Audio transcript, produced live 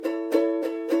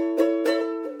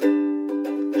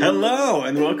Hello,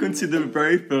 and welcome to the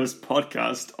very first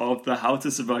podcast of the How to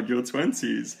Survive Your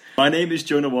 20s. My name is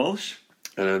Jonah Walsh.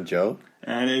 And I'm Joe.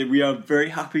 And we are very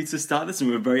happy to start this, and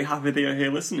we're very happy that you're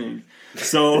here listening.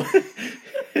 So...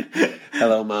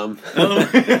 Hello, Mum.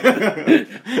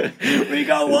 We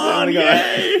got one,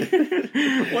 yay!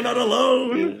 We're not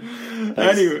alone. Yeah.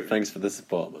 Anyway. Thanks for the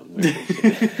support, Mum.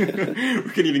 We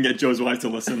could even get Joe's wife to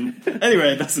listen.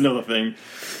 Anyway, that's another thing.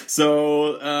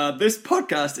 So, this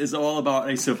podcast is all about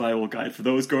a survival guide for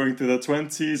those going through their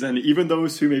 20s, and even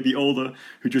those who may be older,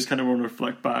 who just kind of want to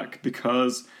reflect back,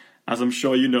 because, as I'm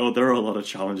sure you know, there are a lot of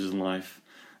challenges in life.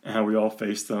 And we all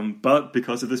face them, but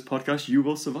because of this podcast, you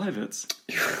will survive it.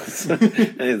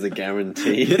 That is a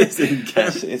guarantee. It is a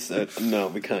guarantee. No,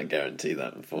 we can't guarantee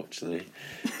that, unfortunately.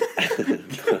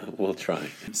 We'll try.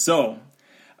 So,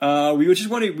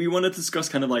 we want to discuss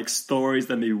kind of like stories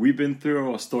that maybe we've been through,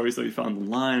 or stories that we found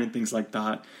online and things like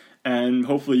that. And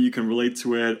hopefully you can relate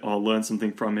to it, or learn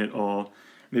something from it, or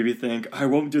maybe think, I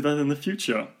won't do that in the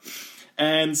future.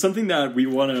 And something that we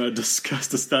want to discuss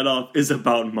to start off is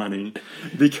about money,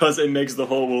 because it makes the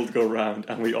whole world go round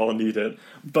and we all need it.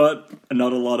 But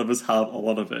not a lot of us have a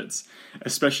lot of it,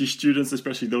 especially students,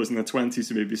 especially those in their 20s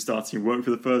who may be starting work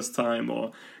for the first time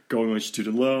or going on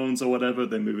student loans or whatever.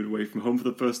 They're moving away from home for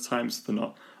the first time, so they're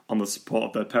not on the support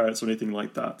of their parents or anything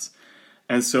like that.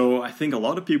 And so I think a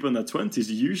lot of people in their 20s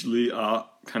usually are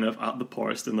kind of at the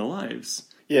poorest in their lives.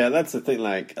 Yeah, that's the thing,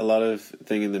 like, a lot of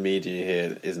thing in the media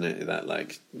here, isn't it, that,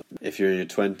 like, if you're in your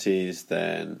 20s,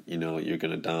 then, you know, you're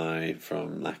going to die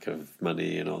from lack of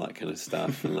money and all that kind of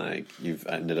stuff, and, like, you've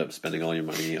ended up spending all your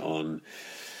money on,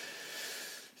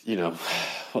 you know,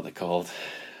 what they're called,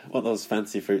 what are those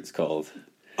fancy fruits called?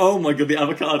 Oh my god, the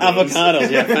avocados. Avocados,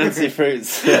 yeah, fancy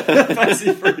fruits.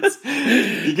 Fancy fruits.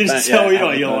 You can just tell you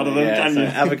don't eat a lot of them, can you?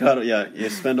 Avocado, yeah, you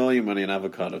spend all your money on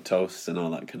avocado toasts and all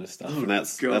that kind of stuff. Oh, and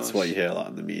that's what you hear a lot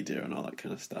in the media and all that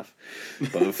kind of stuff.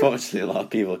 But unfortunately, a lot of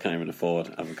people can't even afford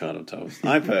avocado toast.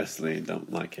 I personally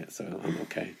don't like it, so I'm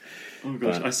okay. Oh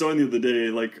gosh, I saw it the other day,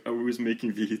 like, I was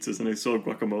making fajitas and I saw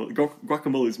guacamole.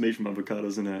 Guacamole is made from avocados,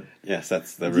 isn't it? Yes,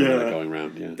 that's the rumor going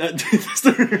around, yeah.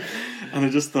 And I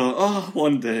just thought, oh,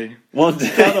 one day. One day.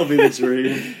 That'll be the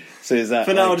dream. So is that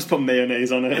For now, I'll just put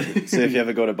mayonnaise on it. So if you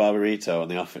ever go to Barbarito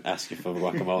and they ask you for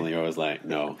guacamole, you're always like,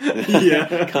 no.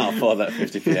 Yeah. Can't afford that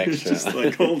 50p extra. Just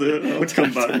like, hold it, I'll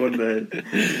come back one day.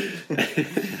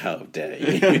 How dare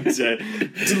you?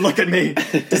 Look at me.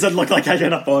 Does it look like I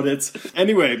can afford it?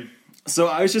 Anyway, so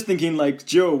I was just thinking, like,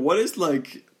 Joe, what is,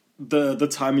 like, the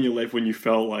time in your life when you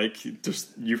felt like just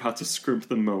you've had to scrimp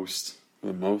the most?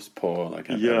 The most poor,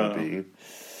 like, I've ever been.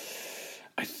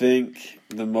 I think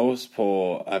the most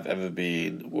poor I've ever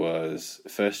been was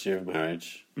first year of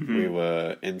marriage. Mm-hmm. We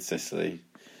were in Sicily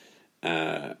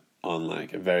on,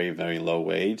 like, a very, very low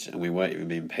wage, and we weren't even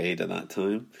being paid at that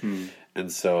time. Mm.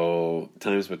 And so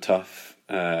times were tough.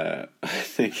 I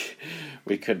think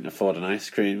we couldn't afford an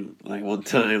ice cream, like, one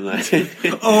time. Like,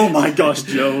 oh my gosh,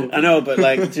 Joe! I know, but,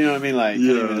 like, do you know what I mean? Like,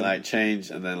 couldn't even, like,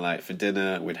 change, and then, like, for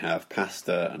dinner we'd have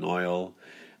pasta and oil,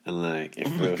 and, like,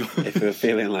 if we were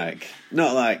feeling like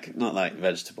not like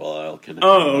vegetable oil kind of.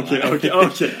 Oh, okay.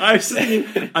 I was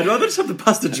thinking, I'd rather just have the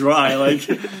pasta dry. Like,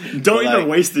 don't even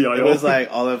waste the oil. It was like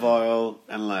olive oil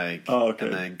and, like,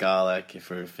 and then garlic if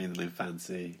we were feeling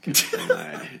fancy, kind of thing,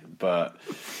 like, but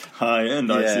high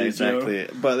end. I see, exactly.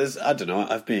 Joe. But I don't know.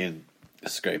 I've been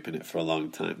scraping it for a long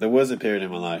time. There was a period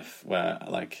in my life where,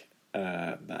 like,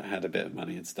 that I had a bit of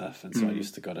money and stuff, and so I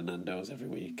used to go to Nando's every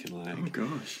week, and, like, oh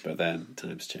gosh. But then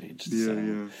times changed.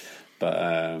 Yeah.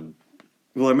 But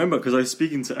well, I remember because I was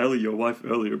speaking to Ellie, your wife,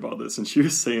 earlier about this, and she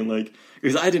was saying, like,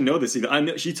 because I didn't know this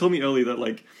either. She told me earlier that,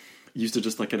 like, you used to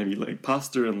just, like, kind of eat, like,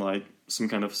 pasta and, like, some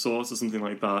kind of sauce or something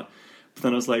like that. But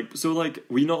then I was like, so, like,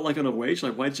 were you not, like, on a wage?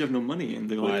 Like, why did you have no money? And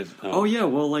they were like, oh yeah,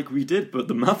 well, like, we did, but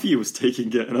the mafia was taking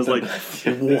it. And I was like,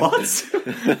 what?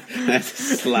 That's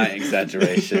a slight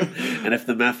exaggeration. And if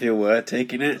the mafia were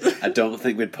taking it, I don't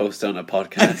think we'd post it on a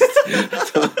podcast.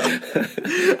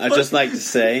 I'd just like to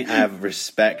say I have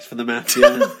respect for the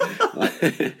mafia.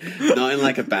 Not in,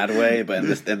 like, a bad way, but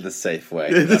in the safe way.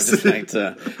 I'd just like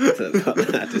to put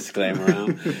that disclaimer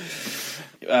out.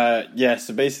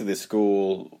 So basically the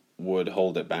school would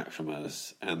hold it back from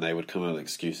us, and they would come up with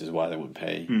excuses why they wouldn't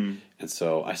pay. And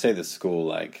so I say the school,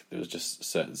 like, there was just a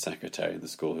certain secretary in the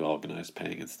school who organised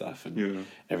paying and stuff, and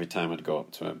every time I'd go up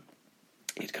to him,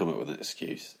 he'd come up with an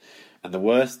excuse. And the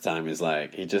worst time is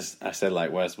like, I said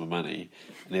like, where's my money?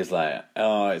 And he's like,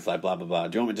 oh, it's like blah, blah, blah.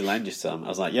 Do you want me to lend you some? I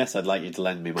was like, yes, I'd like you to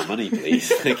lend me my money, please.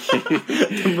 Thank you.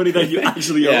 The money that you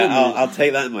actually owe me. I'll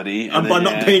take that money. And by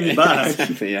not paying you back.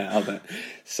 Exactly, yeah. I'll do.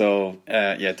 So,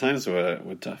 times were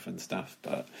tough and stuff,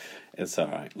 but it's all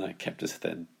right. Like, kept us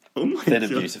thin. Oh my thin God.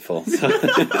 and beautiful. So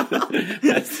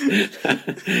that's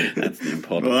the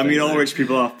important Well, I mean, thing, all rich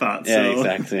people are fat, so... Yeah,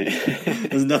 exactly.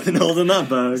 There's nothing holding that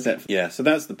back. So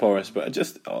that's the poorest, but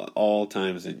just all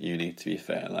times at uni, to be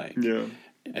fair, like... Yeah.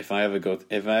 If I ever go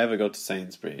to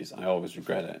Sainsbury's, I always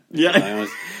regret it. Yeah. I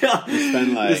always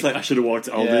spend like... It's like, I should have walked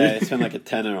to Aldi. Yeah, I spend like a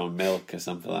tenner on milk or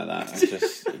something like that.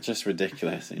 It's just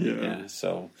ridiculous. Yeah,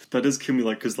 so... That does kill me,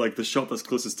 like, because, like, the shop that's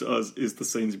closest to us is the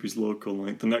Sainsbury's local.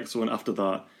 Like, the next one after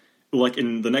that... Like,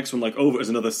 in the next one, like, over is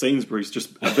another Sainsbury's,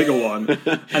 just a bigger one.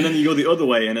 And then you go the other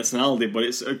way, and it's an Aldi, but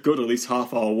it's a good, at least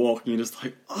half-hour walk, and you're just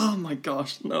like, oh my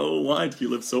gosh, no, why do you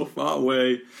live so far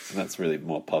away? That's really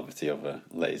more poverty over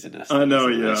laziness. I know,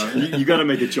 yeah. You got to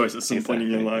make a choice at some point in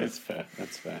your life.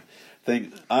 That's fair.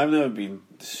 I've never been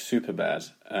super bad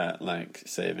at, like,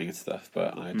 saving and stuff,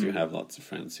 but I do have lots of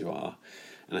friends who are.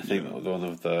 And I think that one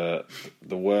of the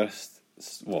worst...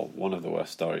 Well, one of the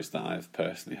worst stories that I've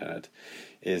personally heard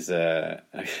is a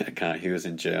guy who was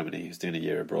in Germany. He was doing a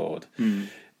year abroad,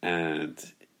 and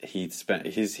he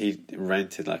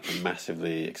rented like a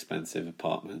massively expensive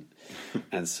apartment,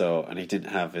 and he didn't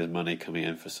have his money coming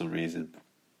in for some reason.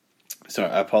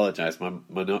 Sorry, I apologise. My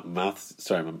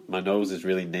nose is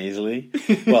really nasally.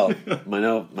 Well, my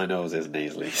nose is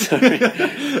nasally. Sorry,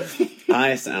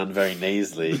 I sound very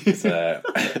nasally. I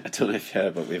don't know if you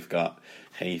heard, but we've got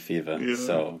hay fever. Yeah.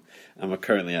 So I'm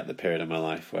currently at the period of my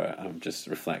life where I'm just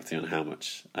reflecting on how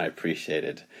much I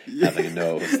appreciated having a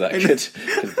nose that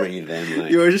could breathe in. Like.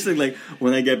 You were just thinking, like,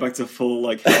 when I get back to full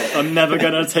like health, I'm never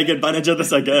gonna take advantage of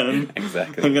this again.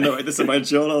 Exactly. I'm gonna write this in my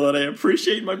journal that I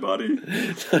appreciate my body.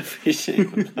 I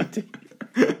appreciate my body.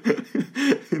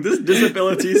 This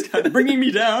disability is bringing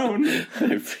me down.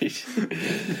 I appreciate.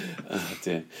 Oh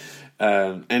dear.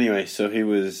 Anyway, so he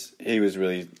was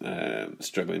really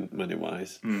struggling money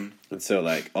wise, and so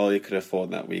like all he could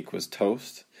afford that week was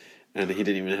toast, and he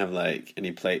didn't even have like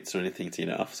any plates or anything to eat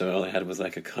it off. So all he had was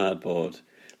like a cardboard,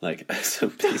 like some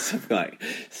piece of like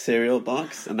cereal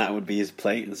box, and that would be his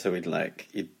plate. And so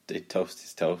he'd toast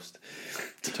his toast,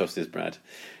 toast his bread.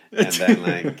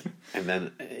 And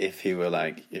then if he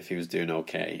was doing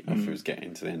okay, or if he was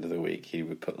getting to the end of the week, he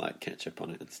would put like ketchup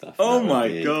on it and stuff. Oh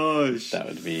my gosh! That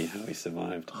would be how he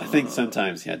survived. I think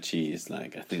sometimes he had cheese.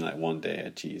 Like I think like one day he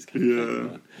had cheese,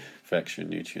 for extra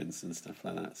nutrients and stuff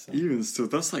like that. So. Even still,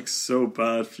 that's like so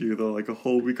bad for you though. Like a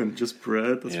whole week on just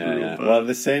bread. That's real bad. Well,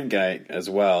 the same guy as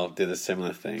well did a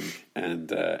similar thing and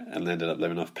ended up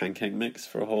living off pancake mix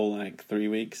for a whole like 3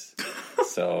 weeks.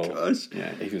 So gosh.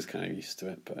 Yeah, he was kind of used to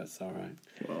it, but it's all right.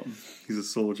 Well, he's a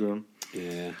soldier.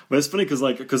 Yeah, but it's funny because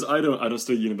I don't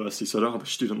study at university, so I don't have a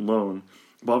student loan.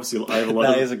 But obviously, I have a lot.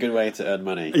 That is a good way to earn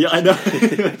money. Yeah, I know.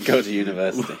 Go to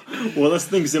university. Well, that's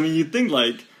the thing. Cause, I mean, you'd think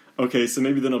like, okay, so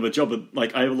maybe they don't have a job, but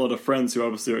like I have a lot of friends who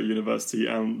obviously are at university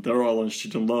and they're all on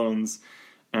student loans.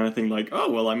 And I think like,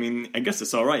 oh, well, I mean, I guess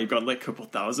it's all right. You've got like a couple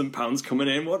 £1,000 coming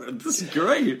in. This is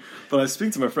great. But I was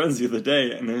speaking to my friends the other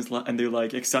day and they were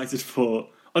like excited for,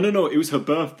 oh, no, it was her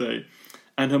birthday.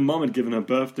 And her mom had given her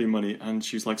birthday money and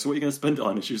she was like, so what are you going to spend it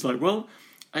on? And she was like, well,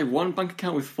 I have one bank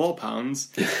account with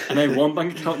 £4 and I have one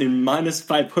bank account in minus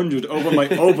 500 over my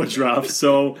overdraft,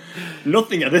 so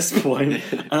nothing at this point.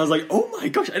 And I was like, oh my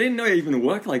gosh, I didn't know it even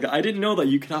worked like that. I didn't know that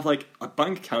you could have like a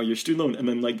bank account, your student loan, and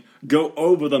then like go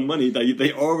over the money that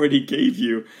they already gave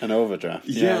you. An overdraft.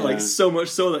 Yeah, so much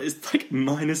so that it's like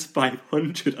minus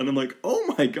 500, and I'm like,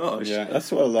 oh my gosh. Yeah, that's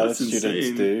what a lot of students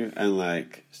insane. do, and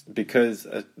like because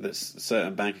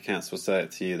certain bank accounts will say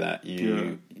it to you that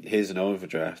here's an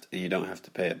overdraft and you don't have to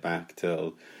pay it back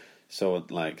till so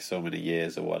many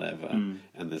years or whatever, and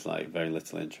there's like very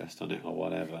little interest on it or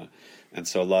whatever, and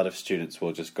so a lot of students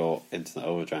will just go into the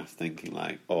overdraft thinking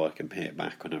like, oh, I can pay it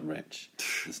back when I'm rich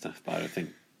and stuff. But I don't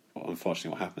think,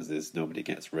 unfortunately, what happens is nobody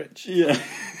gets rich. Yeah.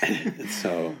 And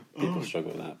so people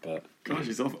struggle with that. But gosh,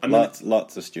 it's awful.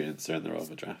 Lots of students are in their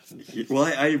overdraft. Well,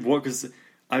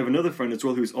 I have another friend as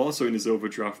well who's also in his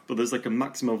overdraft, but there's like a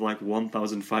maximum of like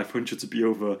 1,500 to be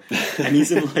over, and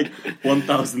he's in like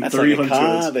 1,300.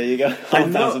 Like there you go,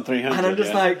 1,300. And I'm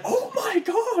just like, oh my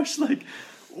gosh, like,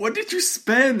 what did you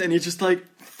spend? And he's just like,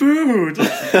 food,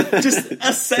 just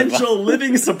essential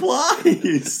living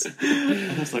supplies.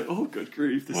 And I was like, oh, good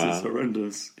grief, this is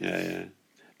horrendous. Yeah.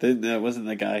 There wasn't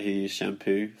the guy who used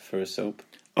shampoo for a soap.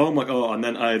 Oh my god! And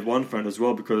then I had one friend as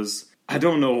well because I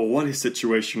don't know what his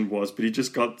situation was, but he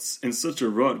just got in such a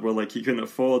rut where, like, he couldn't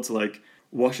afford to, like,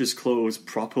 wash his clothes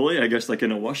properly, I guess, like,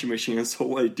 in a washing machine. And so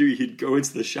what he'd go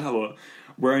into the shower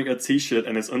wearing a t-shirt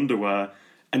and his underwear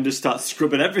and just start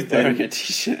scrubbing everything. Wearing a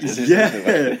t-shirt and his Yeah.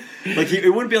 underwear. Like, it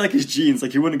wouldn't be like his jeans.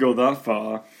 Like, he wouldn't go that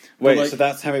far. Wait, like, so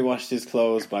that's how he washed his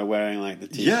clothes, by wearing, like, the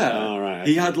t-shirt? Yeah. Oh, right.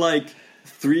 He had, like,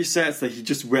 3 sets that he'd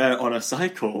just wear on a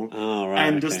cycle. Oh, right.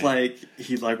 And just, like,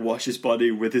 he'd, like, wash his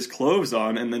body with his clothes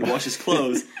on and then wash his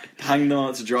clothes, hang them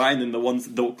out to dry, and then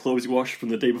the clothes he washed from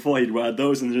the day before, he'd wear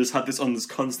those, and just had this on this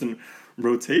constant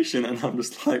rotation. And I'm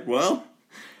just like, well,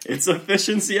 it's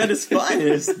efficiency at its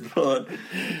finest, but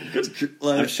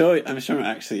like, I'm sure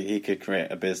actually he could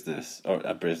create a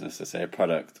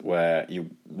product where you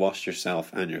wash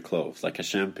yourself and your clothes, like a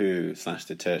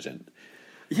shampoo/detergent.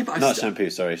 Yeah, but Not shampoo,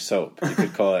 sorry, soap. You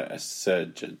could call it a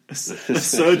surgeon. A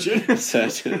surgeon? A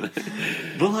surgeon.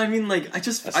 Well, I mean, like, I'd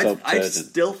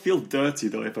still feel dirty,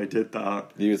 though, if I did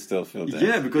that. You would still feel dirty.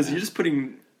 Yeah, because you're just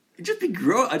putting... It'd just be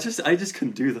gross. I just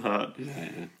couldn't do that. Yeah.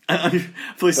 I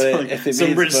feel like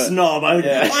some British snob.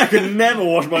 I could never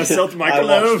wash myself with my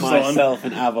clothes on. I wash myself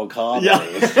in avocado.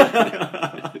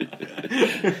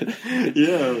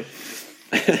 Yeah.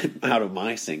 Out of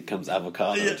my sink comes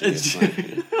avocado.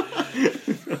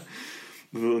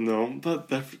 No, but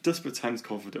desperate times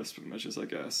call for desperate measures, I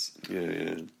guess. Yeah.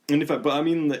 And in fact, but I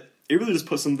mean, it really just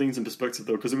puts some things in perspective,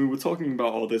 though, because I mean, we're talking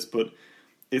about all this, but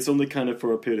it's only kind of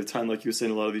for a period of time. Like you were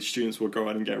saying, a lot of these students will go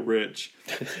out and get rich.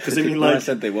 Because I mean, like, I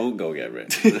said they won't go get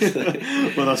rich.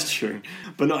 Well, that's true.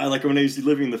 But no, like when I used to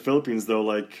living in the Philippines, though,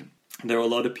 like there were a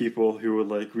lot of people who were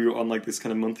like, we were on like this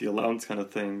kind of monthly allowance kind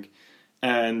of thing,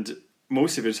 and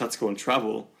most of it just had to go and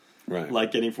travel, right?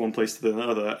 Like getting from one place to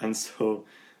another, and so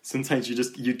sometimes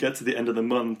you'd get to the end of the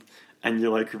month and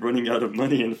you're like running out of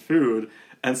money and food,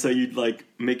 and so you'd like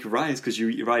make rice because you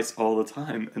eat rice all the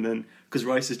time, and then because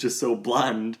rice is just so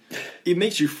bland, it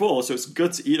makes you full, so it's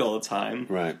good to eat all the time.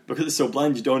 Right. Because it's so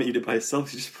bland, you don't eat it by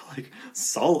itself. You just put like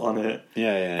salt on it.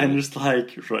 Yeah. And just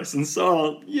like rice and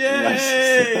salt.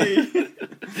 Yay!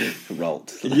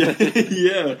 Rolt.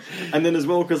 Yeah. And then as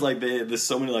well, because like there's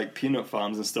so many like peanut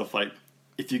farms and stuff. Like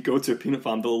if you go to a peanut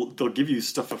farm, they'll give you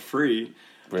stuff for free.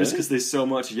 Really? Just because there's so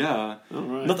much. Yeah. Oh,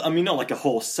 right. Not like a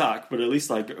whole sack, but at least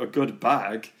like a good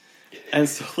bag. And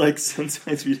so, like,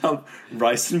 sometimes we'd have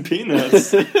rice and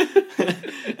peanuts.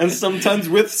 And sometimes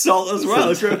with salt as well,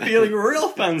 if you're feeling real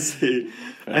fancy.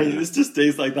 And it's just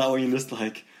days like that when you're just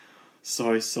like,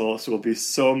 soy sauce will be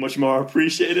so much more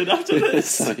appreciated after this.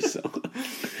 Soy sauce.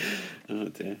 Oh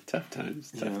dear, tough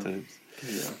times. Yeah.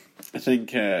 I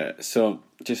think, so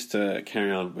just to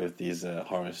carry on with these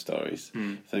horror stories,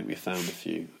 I think we found a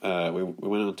few. We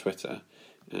went on Twitter,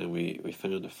 and we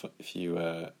found a few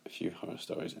horror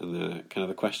stories, and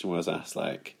the question was asked,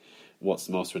 like, what's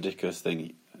the most ridiculous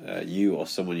thing you or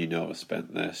someone you know has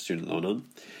spent their student loan on?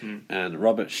 And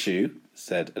Robert Shue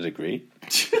said a degree,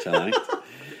 which I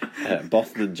liked.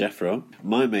 Bothman Jeffro,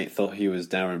 my mate thought he was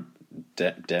Darren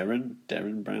Brown.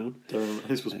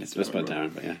 It's supposed to be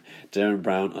Darren, but yeah, Darren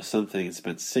Brown or something, and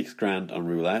spent $6,000 on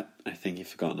roulette. I think he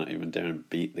forgot not even Darren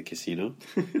beat the casino.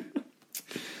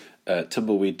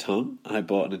 Tumbleweed Tom, I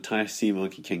bought an entire Sea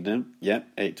Monkey Kingdom. Yep,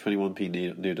 ate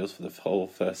 21p noodles for the whole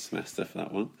first semester for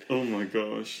that one. Oh my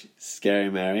gosh. Scary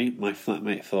Mary, my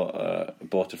flatmate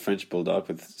bought a French Bulldog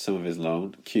with some of his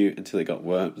loan. Cute until it got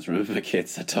worms. Remember,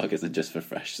 kids, that dog isn't just for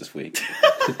fresh this week.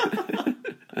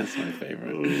 That's my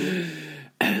favourite.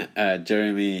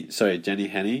 Jenny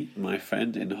Henney, my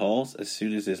friend in Halls, as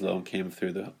soon as his loan came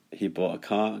through, he bought a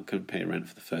car and couldn't pay rent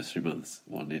for the first 3 months.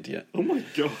 What an idiot. Oh my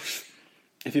gosh.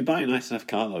 If you buy a nice enough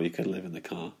car, though, you could live in the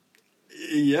car.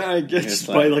 Yeah, I guess just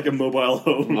buy like a mobile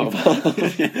home.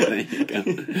 Yeah, there you go.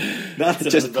 That's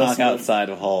just park outside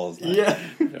of halls. Like, yeah.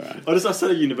 Right. Or just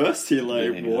outside of university,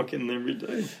 like walk in every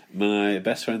day. My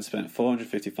best friend spent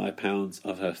 £455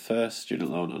 of her first student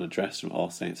loan on a dress from All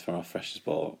Saints for our freshers'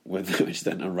 ball, which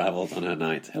then unravelled on her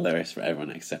night. Hilarious for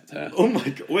everyone except her. Oh my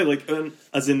god! Wait, like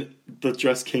as in the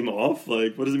dress came off?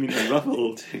 Like, what does it mean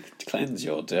unravelled? To cleanse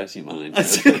your dirty mind.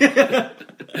 No,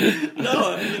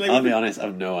 I mean, like, I'll be honest, I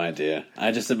have no idea.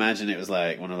 I just imagine it was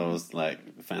like one of those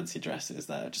like fancy dresses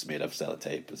that are just made of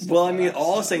sellotape and stuff. Well, I mean,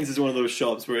 All Saints is one of those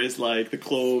shops where it's like the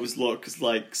clothes look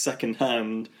like second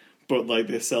hand, but like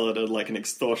they sell it at like an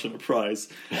extortionate price.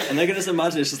 And I can just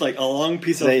imagine it's just like a long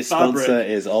piece of fabric. Today's sponsor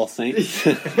is All Saints.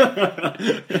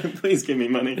 Please give me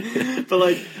money. But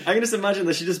like, I can just imagine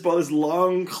that she just bought this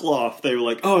long cloth. They were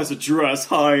like, oh, it's a dress,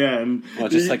 high end. Well,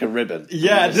 just like a ribbon.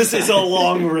 Yeah, it's a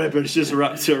long ribbon. She just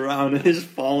wrapped it around and it just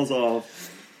falls off.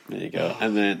 There you go.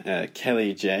 And then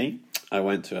Kelly J. I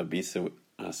went to Ibiza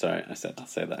Oh, sorry, I'll say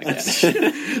that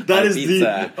again. That is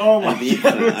the... Oh my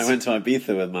God. I went to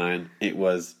Ibiza with mine. It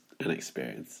was an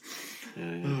experience.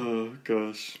 Oh,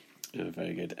 gosh. Yeah,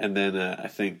 very good. And then I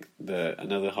think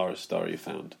another horror story you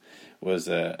found was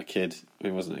a kid.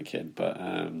 It wasn't a kid, but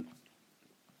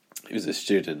he was a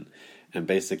student. And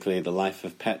basically, the Life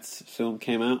of Pets film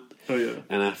came out. Oh, yeah.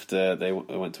 And after they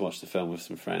went to watch the film with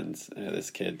some friends, this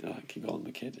kid, I keep calling him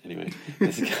a kid anyway,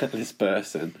 this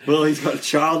person. Well, he's got a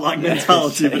childlike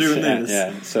mentality for doing this.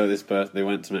 Yeah, so they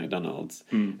went to McDonald's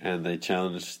and they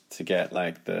challenged to get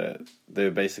they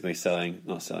were basically in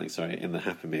the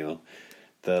Happy Meal,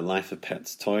 the Life of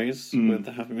Pets toys with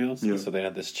the Happy Meals. Yeah. So they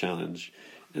had this challenge.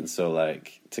 And so,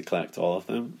 to collect all of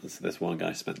them, so this one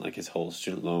guy spent, his whole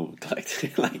student loan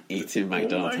collecting, eating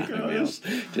McDonald's Happy Meals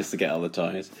just to get all the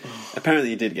toys. Apparently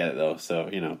he did get it, though, so,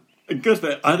 Good for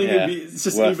it. I think it's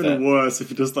just even worse if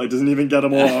he just, doesn't even get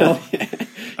them all.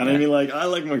 And I mean, I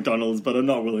like McDonald's, but I'm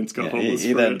not willing to go homeless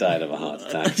he for then it. died of a heart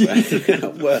attack.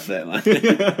 Worth it,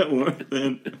 Worth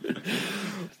it.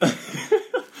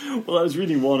 Well, I was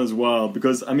reading one as well,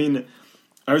 because, I mean...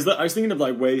 I was thinking of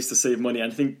ways to save money,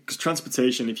 and I think because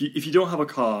transportation, if you don't have a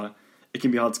car, it can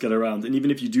be hard to get around, and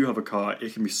even if you do have a car,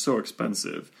 it can be so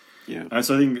expensive. Yeah. And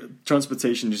so I think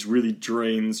transportation just really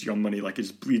drains your money, it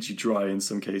just bleeds you dry in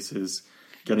some cases.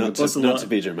 Not to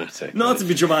be dramatic. Not to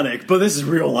be dramatic, but this is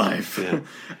real life. Yeah.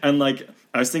 And I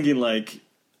was thinking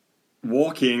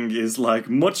walking is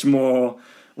much more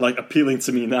appealing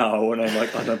to me now when I'm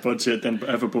on a budget than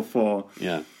ever before.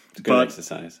 Yeah. It's good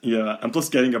exercise. Yeah, and plus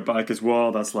getting a bike as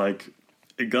well, that's I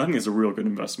think it's a real good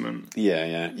investment.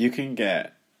 Yeah. You can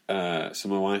get... so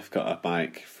my wife got a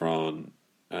bike from,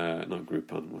 not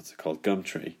Groupon, what's it called?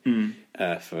 Gumtree,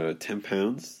 for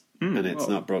 £10. And it's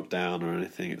not broke down or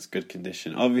anything. It's good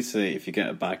condition. Obviously, if you get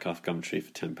a bike off Gumtree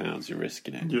for £10, you're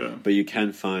risking it. Yeah. But you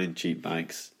can find cheap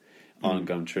bikes on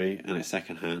Gumtree, and it's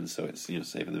second hand, so it's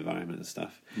saving the environment and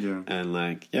stuff. Yeah. And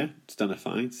it's done a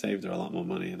fine. Saved her a lot more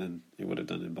money than it would have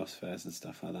done in bus fares and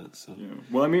stuff like that. So yeah.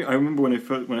 Well, I mean, I remember when I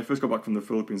first got back from the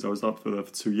Philippines, I was up there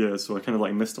for 2 years, so I kind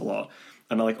of missed a lot.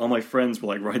 And all my friends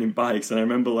were riding bikes, and I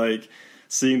remember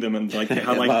seeing them and they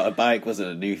had a bike wasn't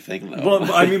a new thing though.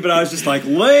 Well, I mean, but I was just lame.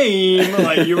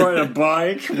 You ride a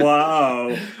bike,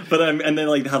 wow. But and then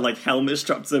they had helmets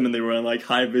strapped to them, and they were wearing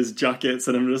high vis jackets,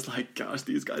 and I'm just gosh,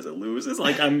 these guys are losers.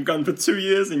 I'm gone for 2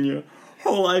 years, and your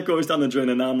whole life goes down the drain.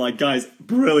 And now I'm guys,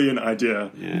 brilliant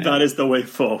idea. Yeah, that is the way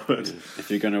forward. Yeah.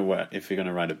 If you're gonna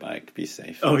ride a bike, be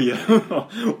safe. Oh yeah.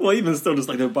 Well, even still, just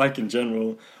the bike in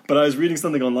general. But I was reading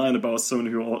something online about someone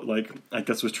who I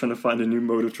guess was trying to find a new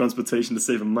mode of transportation to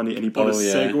save him money, and he bought a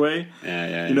Segway.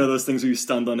 Yeah. You know those things where you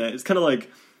stand on it. It's kind of like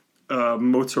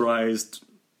motorized.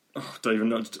 Oh, don't even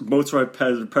know. Motorized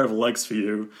pair of legs for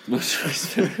you.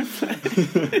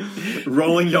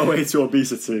 Rolling your way to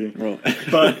obesity.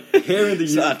 But here in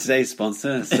the UK... today's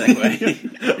sponsor,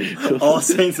 Segway. All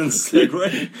Saints and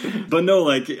Segway. But no,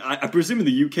 I presume in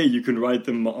the UK you can ride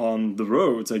them on the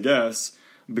roads, I guess,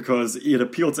 because it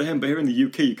appealed to him. But here in the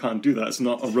UK you can't do that. It's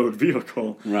not a road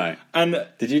vehicle. Right. And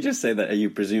did you just say that you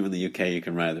presume in the UK you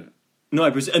can ride them? No, I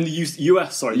presume in the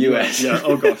US. Sorry, US. Yeah.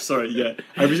 Oh gosh, sorry. Yeah,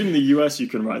 I presume in the US you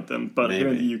can ride them, but here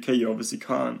in the UK you obviously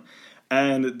can't.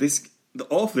 And they're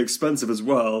awfully expensive as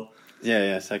well.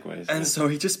 Yeah, Segways. And so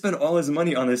he just spent all his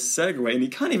money on his Segway, and he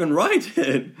can't even ride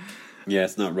it. Yeah,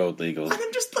 it's not road legal. And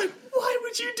I'm just why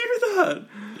would you do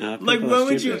that? When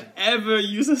would you ever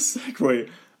use a Segway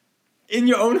in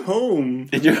your own home?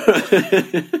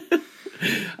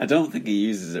 I don't think he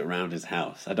uses it around his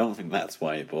house. I don't think that's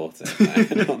why he bought it.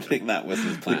 I don't think that was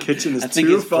his plan. The kitchen is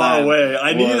too far away.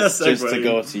 I need a Segway. Just to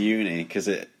go to uni,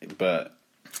 but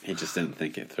he just didn't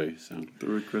think it through. So the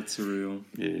regrets are real.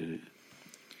 Yeah.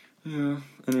 Yeah.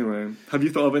 Anyway, have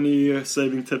you thought of any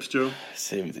saving tips, Joe?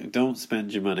 Don't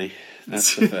spend your money.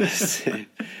 That's the first thing.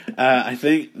 I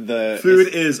think food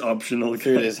is optional.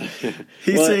 Food is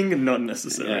heating, not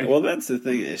necessary. Yeah, well, that's the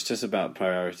thing. It's just about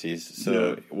priorities.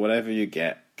 So whatever you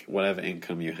get, whatever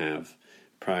income you have,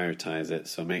 prioritize it.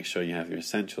 So make sure you have your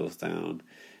essentials down,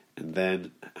 and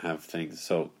then have things.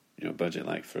 So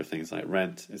budget for things like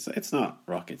rent. It's not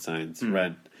rocket science.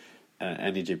 Rent.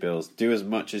 Energy bills. Do as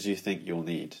much as you think you'll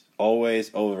need.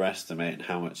 Always overestimate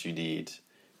how much you need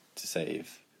to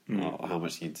save or how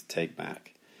much you need to take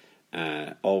back.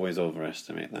 Always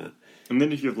overestimate that. And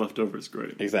then if you have leftover, it's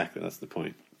great. Exactly, that's the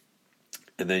point.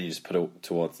 And then you just put it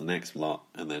towards the next lot,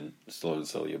 and then slow and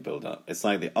slowly you build up. It's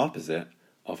like the opposite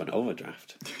of an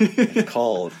overdraft. It's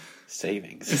called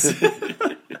savings.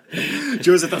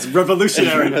 Joseph, that's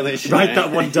revolutionary. Write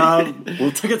that one down.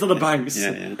 We'll take it to the banks.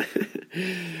 Yeah.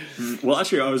 Well,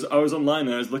 actually, I was online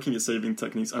and I was looking at saving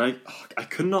techniques, and I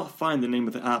could not find the name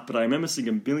of the app, but I remember seeing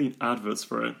a million adverts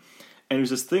for it. And it was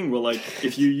this thing where, like,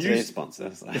 if you use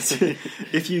sponsors,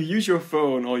 if you use your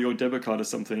phone or your debit card or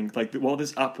something, like what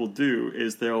this app will do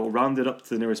is they'll round it up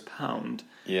to the nearest pound.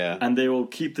 Yeah. And they will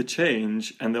keep the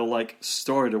change and they'll like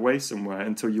store it away somewhere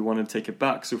until you want to take it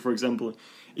back. So, for example,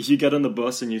 if you get on the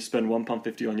bus and you spend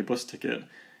 £1.50 on your bus ticket,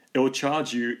 it will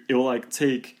charge you. It will like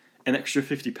take an extra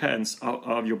 50 pence out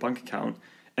of your bank account,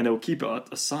 and it will keep it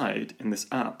aside in this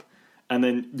app. And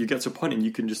then you get to a point and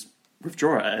you can just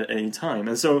withdraw it at any time.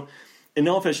 And so, in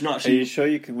all fairness, not actually. Are you sure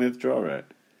you can withdraw it?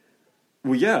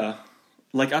 Well, yeah.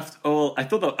 Like I thought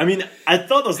that. I mean, I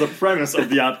thought that was the premise of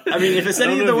the app. I mean, if it's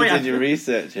any other way, did your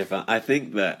research? I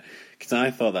think that because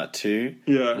I thought that too.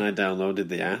 Yeah. And I downloaded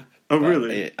the app. Oh,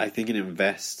 really? I think it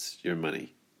invests your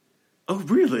money. Oh,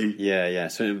 really? Yeah.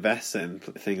 So it invests in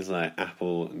things like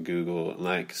Apple and Google,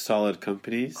 like solid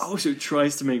companies. Oh, so it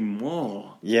tries to make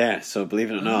more. Yeah. So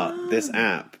believe it or not, this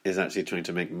app is actually trying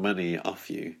to make money off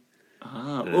you.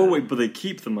 Oh wait, but they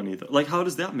keep the money though. Like, how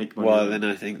does that make money? Well, then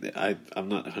I think that I'm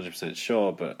not 100%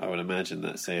 sure, but I would imagine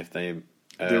that say if they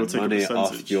earn money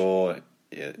off your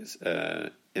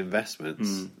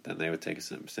investments, then they would take a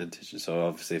certain percentage. And so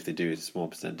obviously, if they do a small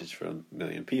percentage for 1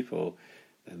 million people,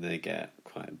 then they get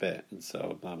quite a bit. And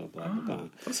so blah blah blah blah blah.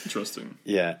 That's interesting.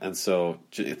 Yeah, and so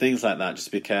things like that,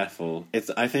 just be careful.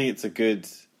 I think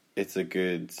it's a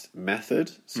good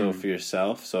method. So for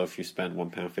yourself, so if you spend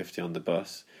 £1.50 on the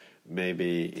bus,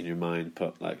 maybe in your mind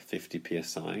put like 50p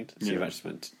aside. So you've actually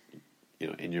spent,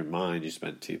 in your mind you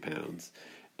spent £2,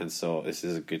 and so this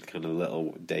is a good kind of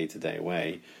little day-to-day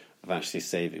way of actually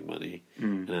saving money.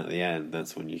 And at the end,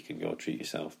 that's when you can go treat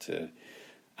yourself to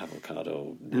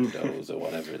avocado, Nando's, or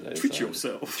whatever it is. Treat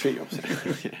yourself. Treat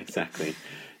yourself. Yeah, exactly.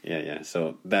 Yeah.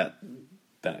 So that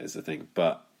is the thing,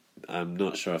 but I'm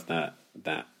not sure if that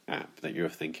app that you're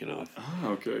thinking of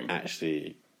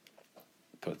actually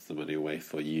puts the money away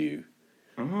for you.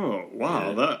 Oh,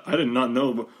 wow. That I did not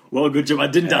know. Well, good job I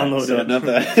didn't download it.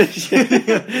 Another...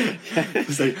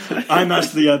 It's like, I'm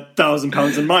actually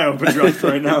 £1,000 in my overdraft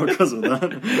right now because of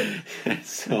that.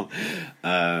 So,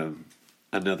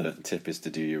 another tip is to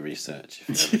do your research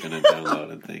if you're ever going to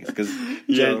download and things. Because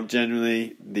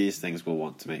generally, these things will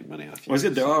want to make money off you. Well,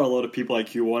 there are a lot of people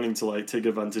like you wanting to like take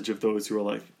advantage of those who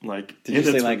are like Did you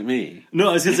say like me? No,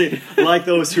 I was going to say like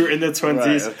those who are in their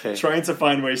 20s trying to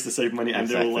find ways to save money, and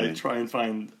they will like try and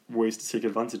find ways to take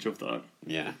advantage of that.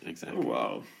 Yeah, exactly. Oh,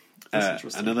 wow. That's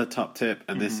interesting. Another top tip,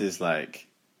 and this is like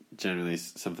generally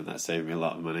something that saved me a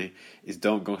lot of money, is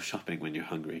don't go shopping when you're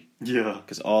hungry. Yeah.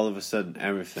 Because all of a sudden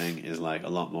everything is like a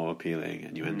lot more appealing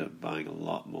and you end up buying a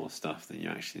lot more stuff than you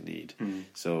actually need.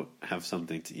 So have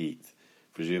something to eat.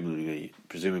 Presumably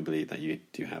that you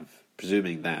do have,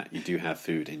 presuming that you do have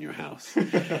food in your house.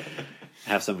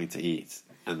 Have something to eat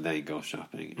and then go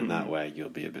shopping. And that way you'll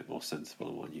be a bit more sensible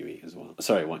in what you eat as well.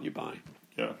 Sorry, what you buy.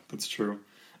 Yeah, that's true.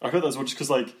 I heard that as well, just because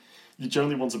like you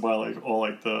generally want to buy like all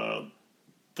like the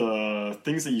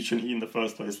things that you shouldn't eat in the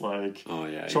first place, like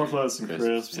chocolates and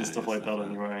crisps and stuff like that.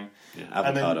 Anyway,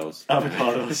 avocados.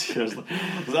 Avocados, yes,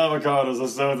 those avocados are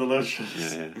so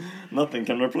delicious. Nothing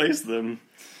can replace them.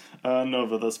 No,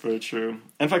 but that's very true.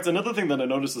 In fact, another thing that I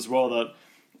noticed as well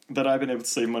that I've been able to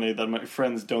save money that my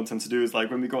friends don't tend to do is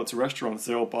like when we go out to restaurants,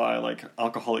 they all buy like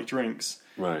alcoholic drinks,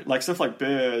 right? Like stuff like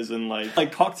beers and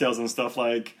like cocktails and stuff.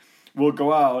 Like we'll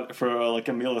go out for like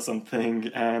a meal or something,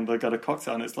 and they'll get a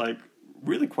cocktail, and it's like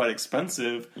really quite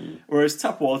expensive, whereas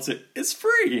tap water is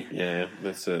free. Yeah,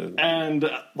 that's and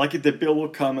like the bill will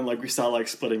come and like we start like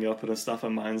splitting up and stuff,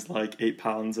 and mine's like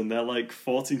 £8 and they're like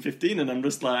 14-15, and I'm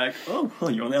just like, oh, well,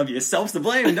 you only have yourselves to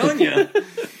blame, don't you?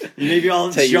 Maybe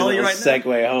I'll jolly right now.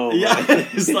 Segue home. Yeah,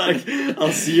 it's like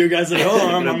I'll see you guys at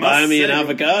home. I'm buy me an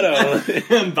avocado.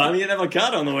 Buy me an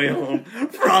avocado on the way home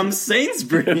from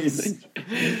Sainsbury's.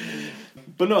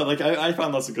 But no, like I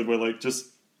found that's a good way, like just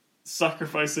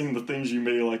sacrificing the things you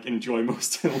may like enjoy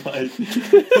most in life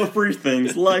for free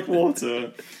things like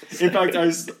water. In fact, I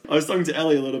was talking to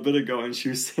Ellie a little bit ago, and she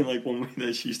was saying like one way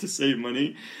that she used to save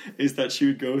money is that she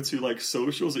would go to like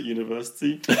socials at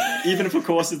university, even for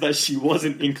courses that she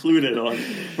wasn't included on.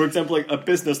 For example, like a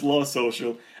business law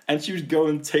social. And she would go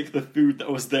and take the food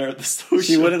that was there at the social.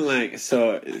 She wouldn't like.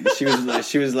 So she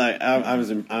was like.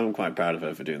 I'm quite proud of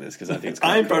her for doing this because I think it's.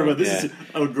 I'm proud of her. This is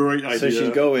a great idea. So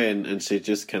she'd go in and she'd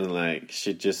just kind of like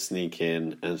she'd just sneak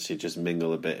in and she'd just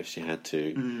mingle a bit if she had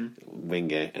to, wing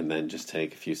it, and then just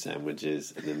take a few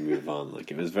sandwiches and then move on.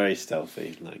 Like it was very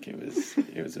stealthy. Like it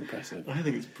was impressive. I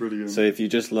think it's brilliant. So if you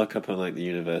just look up on like the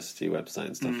university website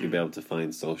and stuff, you'll be able to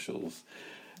find socials.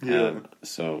 Yeah.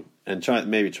 And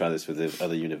maybe try this with the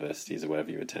other universities or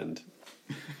wherever you attend.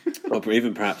 Or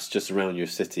even perhaps just around your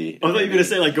city. I thought you were going to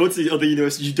say, like, go to the other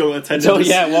universities you don't attend. So,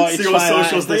 yeah, well, see what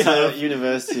socials they have.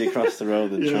 University across the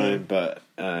road and try, but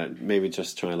maybe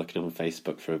just try looking on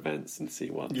Facebook for events and see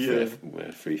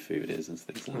where free food is and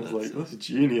things like that. I was like, that's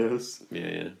genius.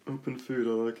 Yeah. Open food,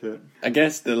 I like it. I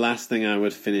guess the last thing I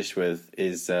would finish with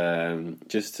is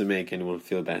just to make anyone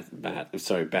feel better.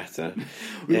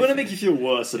 We want to make you feel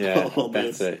worse about all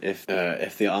this. If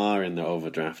they are in the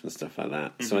overdraft and stuff like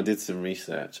that. Mm-hmm. So I did some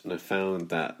research and I found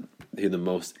that who the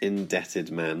most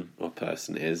indebted man or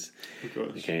person is. Oh,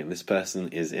 gosh. Okay, and this person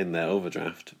is in their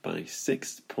overdraft by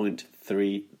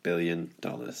 $6.3 billion.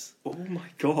 Oh my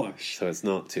gosh. So it's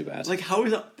not too bad. Like, how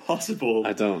is that possible?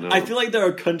 I don't know. I feel like there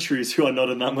are countries who are not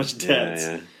in that much debt.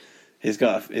 Yeah. He's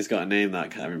got a name that I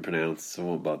can't even pronounce, so I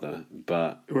won't bother.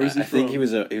 But where is he I from? think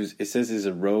it says he's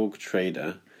a rogue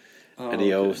trader, and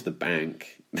he owes the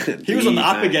bank. He was on the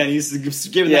app again. He's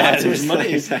giving the app too much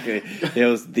money. Exactly. He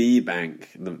owes the bank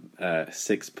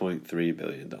 $6.3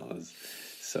 billion.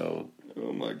 So.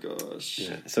 Oh my gosh.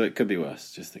 Yeah. So it could be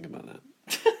worse. Just think about that.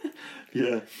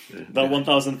 Yeah. That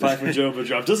 1,500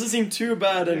 overdraft doesn't seem too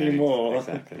bad anymore.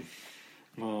 Exactly.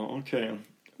 Oh, okay.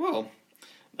 Well,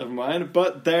 never mind.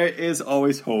 But there is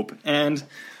always hope. And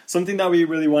something that we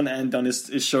really want to end on is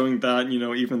showing that,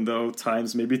 even though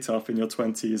times may be tough in your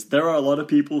 20s, there are a lot of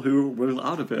people who will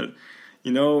out of it.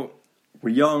 We're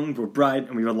young, we're bright,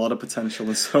 and we have a lot of potential.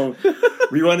 And so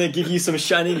we want to give you some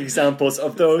shining examples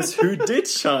of those who did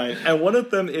shine. And one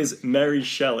of them is Mary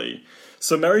Shelley.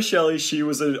 So Mary Shelley, she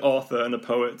was an author and a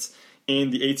poet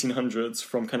in the 1800s,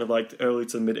 from kind of like the early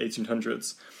to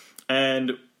mid-1800s.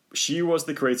 And she was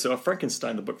the creator of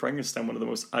Frankenstein, the book Frankenstein, one of the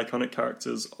most iconic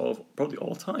characters of probably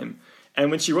all time.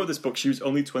 And when she wrote this book, she was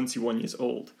only 21 years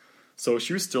old. So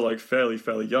she was still, like, fairly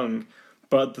young.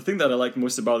 But the thing that I like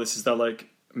most about this is that, like,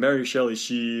 Mary Shelley,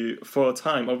 she, for a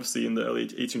time, obviously in the early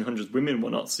 1800s, women were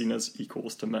not seen as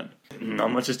equals to men.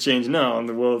 Not much has changed now, and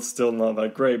the world's still not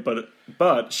that great.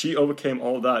 But she overcame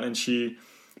all that, and she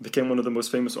became one of the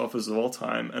most famous authors of all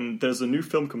time. And there's a new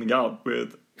film coming out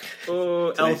with...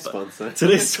 Today's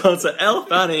sponsor, Elle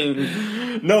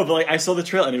Fanning. No, but I saw the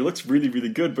trailer and it looks really, really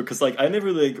good because I never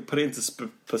really put it into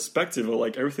perspective or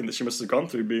everything that she must have gone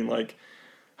through, being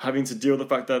having to deal with the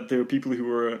fact that there were people who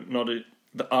were not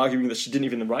arguing that she didn't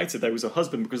even write it, that it was her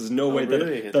husband, because there's no way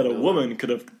that a woman could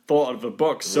have thought of a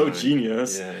book so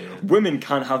genius. Yeah. Women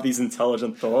can't have these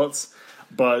intelligent thoughts.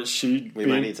 But we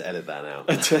might need to edit that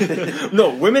out.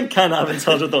 No, women can have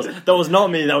intelligent thoughts. That was not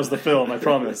me, that was the film, I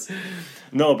promise.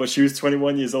 No, but she was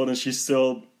 21 years old and she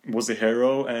still was a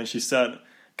hero, and she set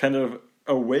kind of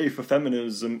a way for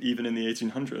feminism even in the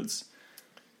 1800s.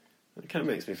 It kind of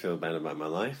makes me feel bad about my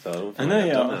life, though. I know,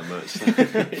 I've done that much.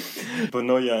 But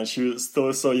no, yeah, she was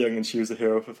still so young and she was a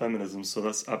hero for feminism, so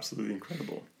that's absolutely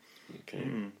incredible. Okay,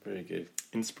 very good.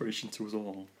 Inspiration to us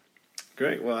all.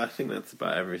 Great, well, I think that's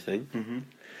about everything. Mm-hmm.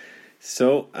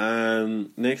 So,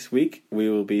 next week we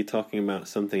will be talking about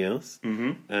something else.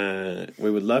 Mm-hmm. We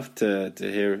would love to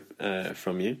hear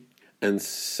from you. And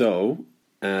so,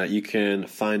 you can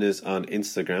find us on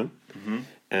Instagram. Mm-hmm.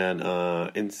 And our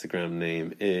Instagram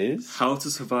name is... How to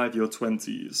Survive Your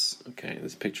 20s. Okay,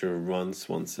 there's a picture of Ron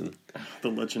Swanson. The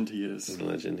legend he is. The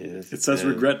legend he is. It says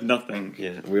regret nothing.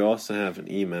 Yeah, we also have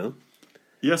an email.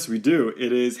 Yes, we do.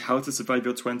 It is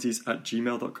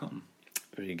howtosurviveyour20s@gmail.com.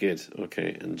 Very good.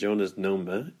 Okay, and Jonah's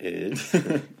number is...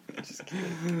 Just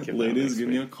ladies, give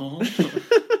me a call.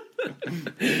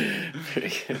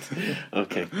 Very good.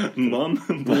 Okay. Mom,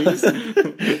 please.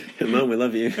 Mom, we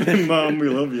love you. Mom, we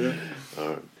love you. All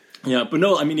right. Yeah, but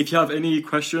no, I mean, if you have any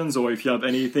questions or if you have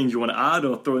anything you want to add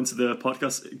or throw into the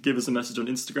podcast, give us a message on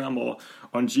Instagram or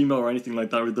on Gmail or anything like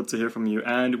that. We'd love to hear from you.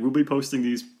 And we'll be posting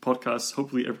these podcasts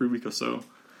hopefully every week or so.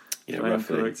 Yeah,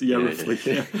 roughly. Yeah, roughly.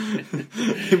 Yeah.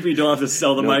 If we don't have to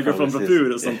sell the microphone for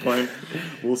food at some point,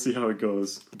 we'll see how it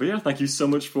goes. But yeah, thank you so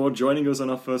much for joining us on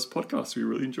our first podcast. We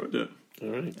really enjoyed it. All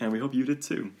right. And we hope you did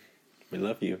too. We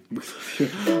love you. We love you.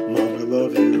 Mom, I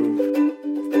love you.